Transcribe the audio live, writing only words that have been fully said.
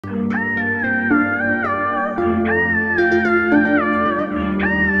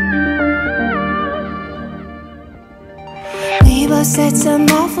both said some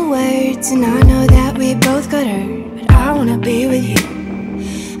awful words, and I know that we both got hurt, but I wanna be with you,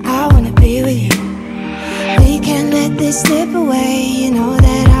 I wanna be with you. We can't let this slip away, you know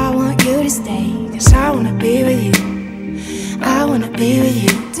that I want you to stay, 'cause I wanna be with you, I wanna be with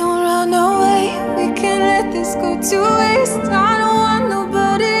you. Don't run away, we can't let this go to waste. I don't want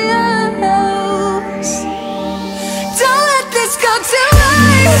nobody else. Don't let this go to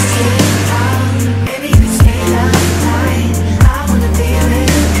waste. Baby, you can stay the night. I wanna be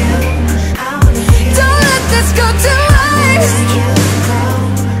with you, I wanna be with you. Don't let this go to waste. You go,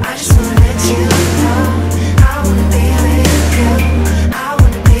 I just wanna let you know. I wanna be with you, I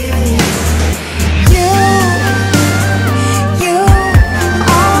wanna be with you. You,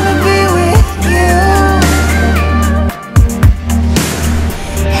 I wanna be with you.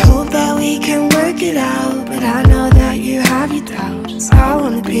 Hope that we can work it out, but I know that you have your doubts. I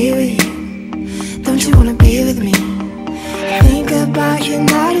wanna be with you, don't you wanna be with me? I think about you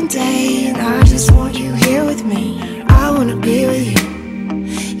night and day, and I just want you here with me. I wanna be with you,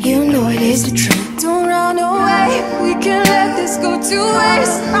 you know it is the truth. Don't run away, we can't let this go to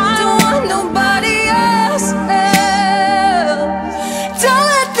waste. I don't want nobody else. Don't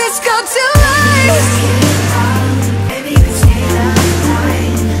let this go to waste. Baby, you can stay the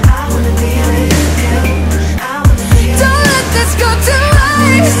night. I wanna be with you, I wanna be with you. Don't let this go to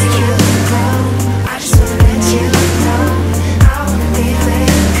waste. You go, I just wanna let you know. I wanna be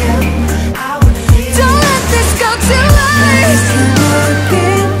with you, I wanna be with you. Don't let this go to waste. Work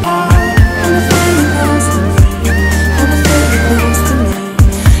it out, wanna feel you close to me, wanna feel you close to me.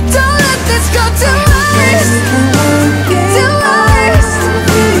 Don't let this go to waste. Work it out, wanna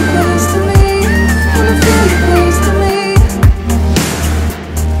feel you close to me, wanna feel you close to me.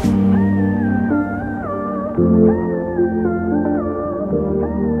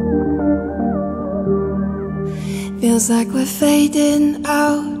 Feels like we're fading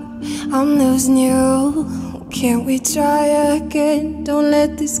out, I'm losing you. Can't we try again? Don't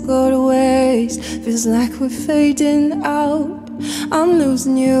let this go to waste. Feels like we're fading out, I'm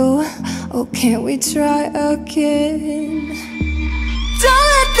losing you. Oh, can't we try again? Don't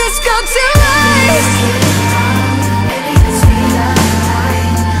let this go to waste.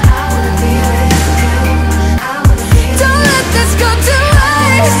 Don't let this go to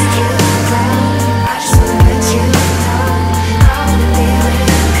waste. I just wanna let you know. I wanna be with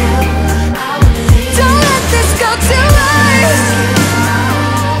you, I wanna be with you. Don't let this go to waste.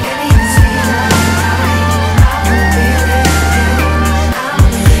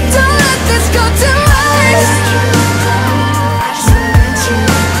 Don't let this go to waste. I just wanna let you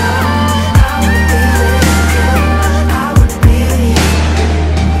know. I wanna be with you, I wanna be with you.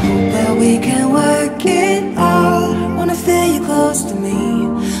 Hope that we can work it out. Wanna feel you close to me,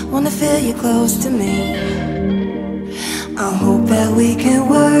 wanna feel you close to me. I hope that we can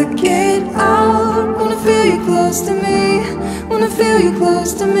work it out. Wanna feel you close to me, wanna feel you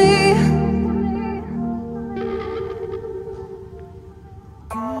close to me.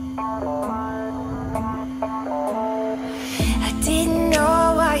 I didn't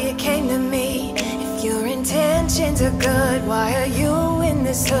know why you came to me. If your intentions are good, why are you in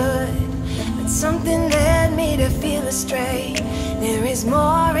this hood? But something led me to feel astray. There is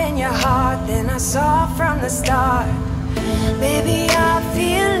more in your heart than I saw from the start. Baby, I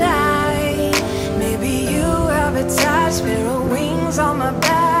feel like maybe you have a touch, pair of wings on my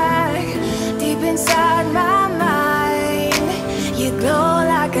back. Deep inside my mind, you glow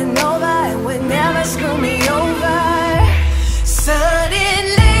like a nova and would never screw me over.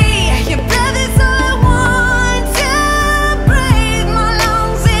 Suddenly, your breath is all I want to breathe. My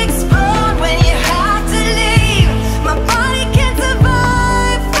lungs explode when you have to leave. My body can't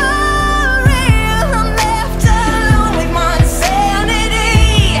survive for real. I'm left alone with my insanity.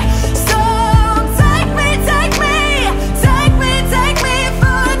 So take me, take me, take me, take me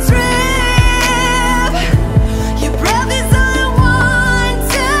for a trip. Your breath is all I want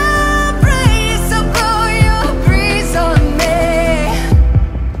to breathe. So blow your breeze on me.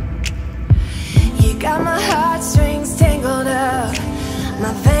 You got my heartstrings tangled up.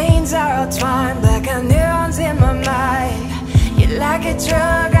 My veins are all twined, black neurons in my mind. You're like a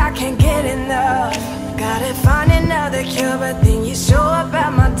drug, I can't get enough. Gotta find another cure, but then you show up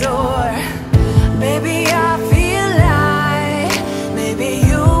at my door. Baby, I feel like maybe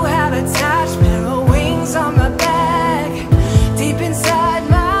you have a touch, pair of wings on my back. Deep inside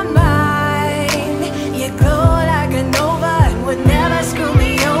my mind, you glow like a nova and would never screw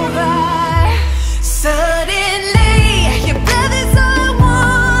me over. Suddenly, your breath is all I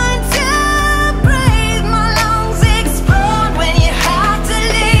want to breathe. My lungs explode when you have to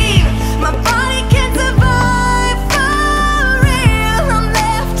leave. My body can't survive for real.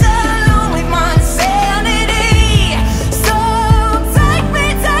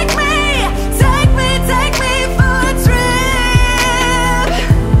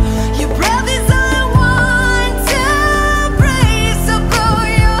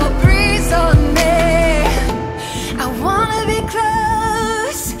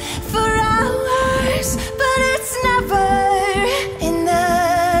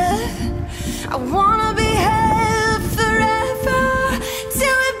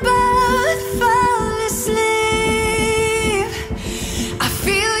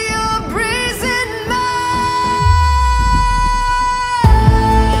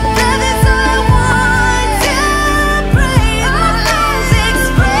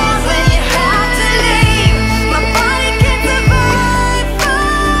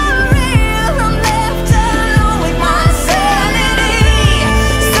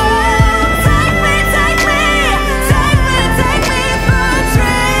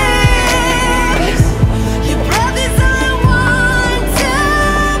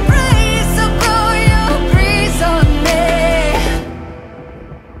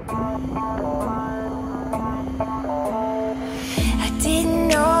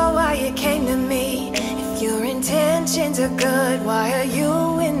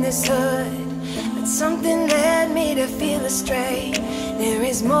 this hood, but something led me to feel astray. There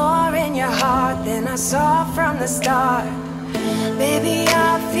is more in your heart than I saw from the start. Baby,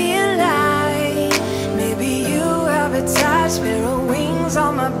 I feel like maybe you have a touch, pair of wings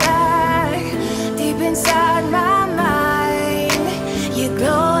on my back. Deep inside my mind, you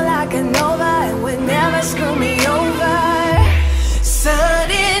glow like a nova and would never screw me over.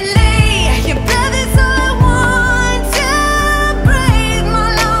 Suddenly, your breath is all I want to breathe. My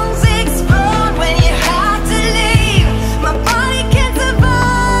lungs explode when you have to leave. My body can't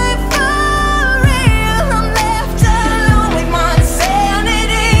survive for real. I'm left alone with my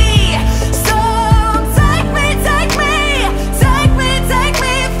insanity. So take me, take me, take me, take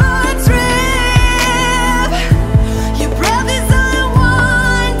me for a trip. Your breath is all I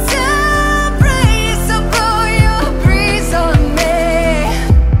want to breathe. So blow your breeze on me.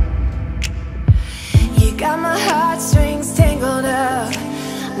 You got my heartstrings tangled up.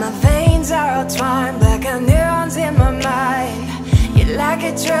 My veins are all twined, black neurons in my mind. You're like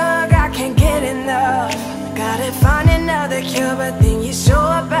a drug, I can't get enough. Gotta find another cure, but then you show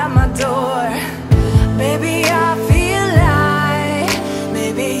up at my door. Baby, I feel like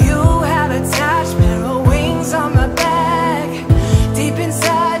maybe you have a touch, pair of wings on my back. Deep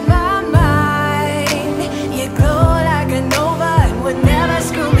inside my mind, you glow like a nova and would never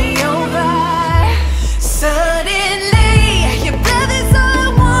screw me over. Suddenly, your breath is all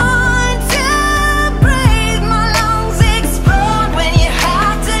I want to breathe. My lungs explode when you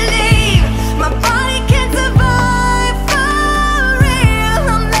have to leave. My body can't survive for real.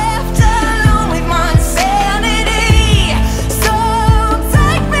 I'm left alone with my insanity. So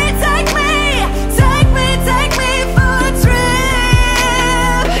take me, take me, take me, take me for a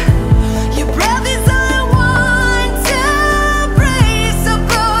trip. Your breath is all I want to breathe. So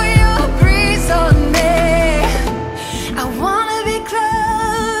blow your breeze on me. I wanna be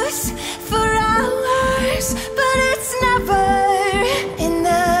close for hours, but it's never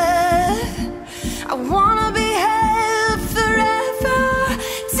enough. I wanna be held forever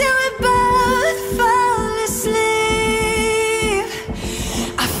till we both fall asleep.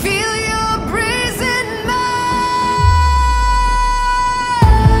 I feel your breeze in mine.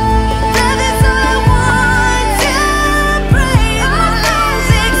 Breath is all I want to breathe. My lungs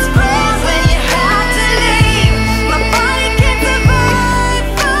explode when you have to leave. My body can't survive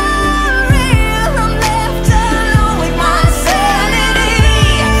for real. I'm left alone with my sanity.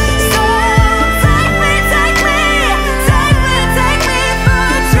 So take me, take me, take me, take me for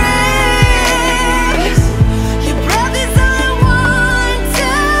a trip. Your breath is all I want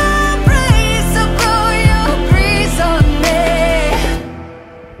to breathe. So blow your breeze on me.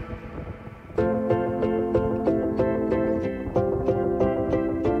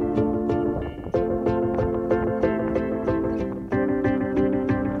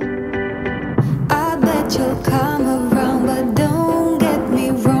 I bet you'll come around, but don't get me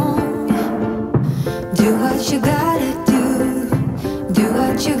wrong. Do what you gotta do. Do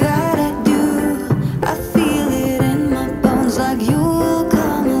what you gotta do. I feel it in my bones like you'll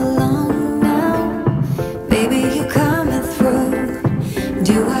come along now. Baby, you coming through.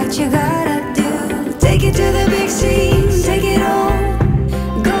 Do what you gotta do. Take it to the big scene, take it all.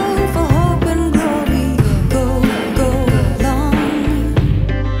 Go for hope and glory. Go, go long.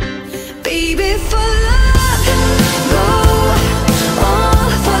 Baby, for love.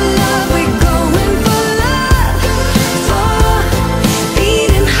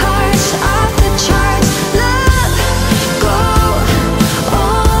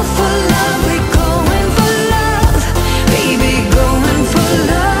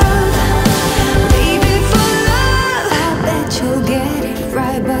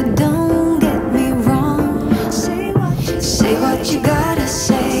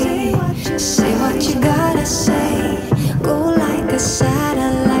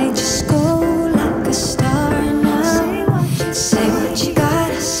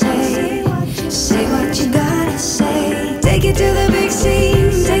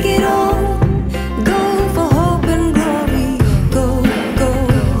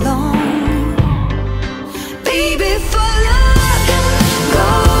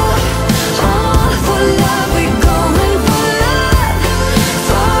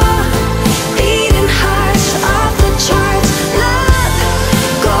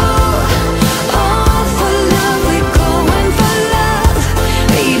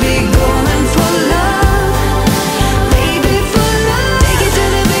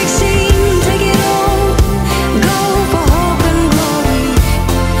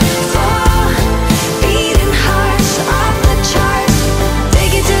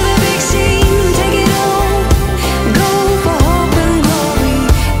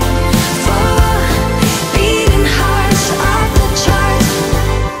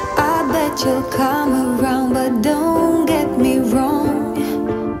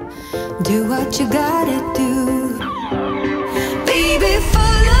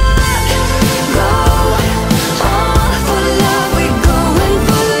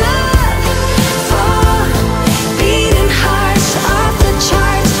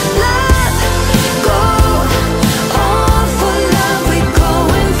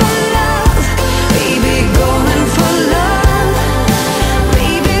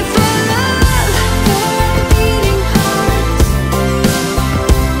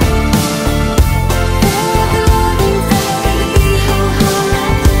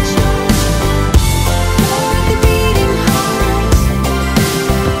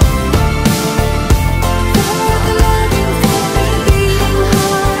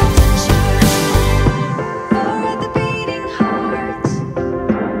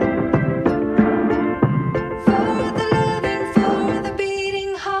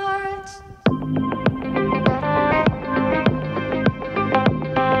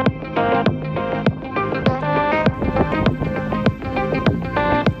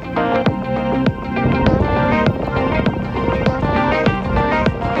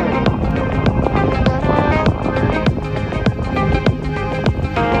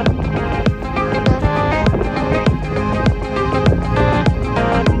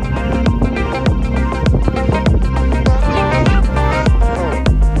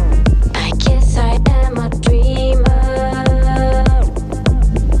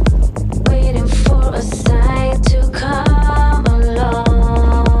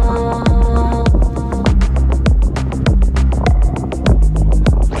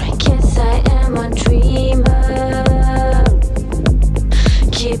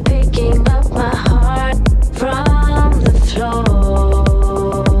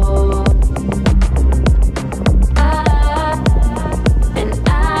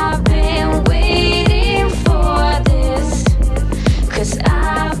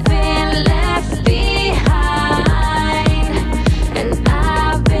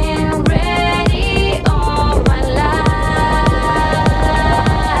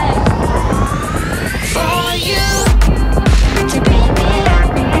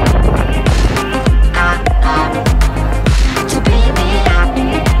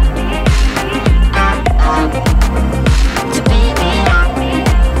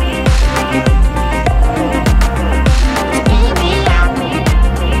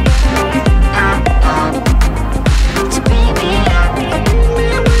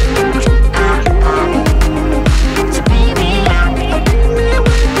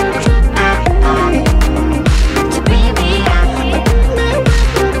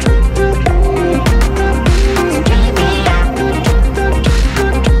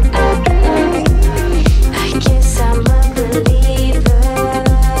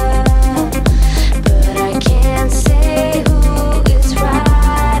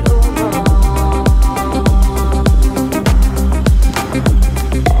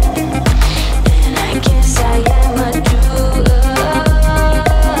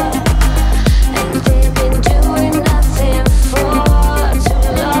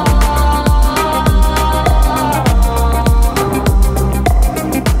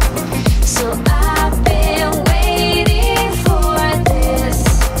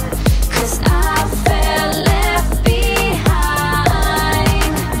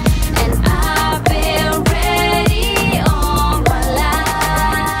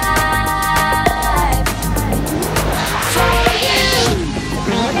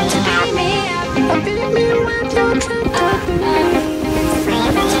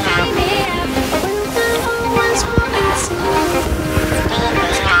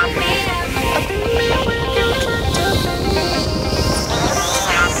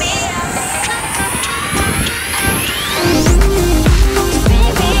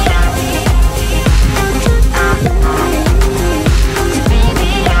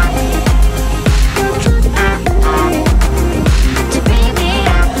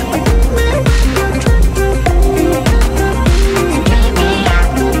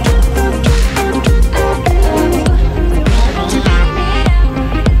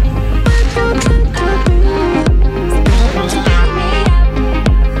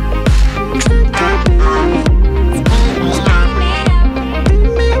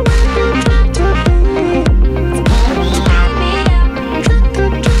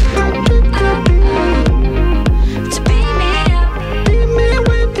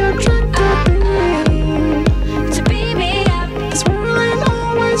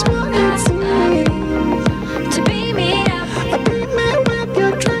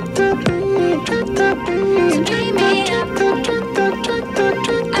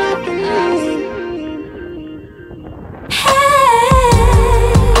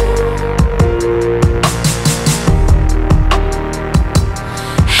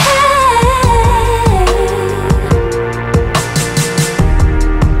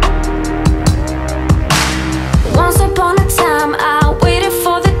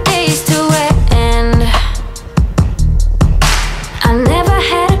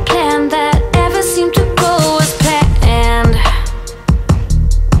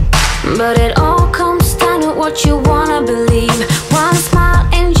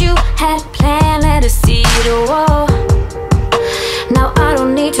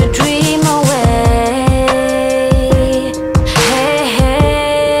 need to dream.